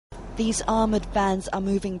These armoured vans are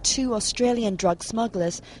moving 2 Australian drug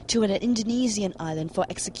smugglers to an Indonesian island for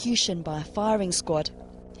execution by a firing squad.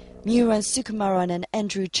 Muran Sukumaran and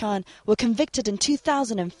Andrew Chan were convicted in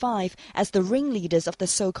 2005 as the ringleaders of the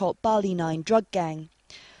so-called Bali 9 drug gang.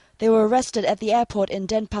 They were arrested at the airport in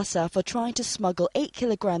Denpasar for trying to smuggle 8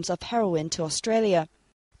 kilograms of heroin to Australia.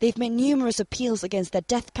 They've made numerous appeals against their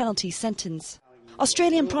death penalty sentence.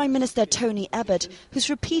 Australian Prime Minister Tony Abbott, who's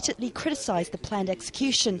repeatedly criticised the planned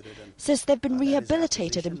execution, says they've been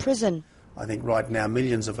rehabilitated in prison. I think right now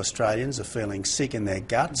millions of Australians are feeling sick in their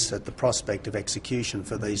guts at the prospect of execution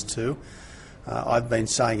for these two. I've been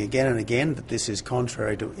saying again and again that this is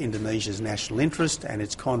contrary to Indonesia's national interest and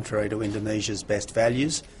it's contrary to Indonesia's best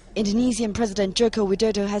values. Indonesian President Joko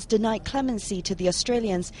Widodo has denied clemency to the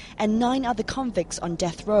Australians and 9 other convicts on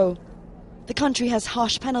death row. The country has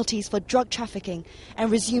harsh penalties for drug trafficking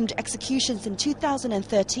and resumed executions in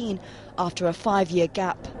 2013 after a 5-year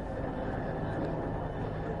gap.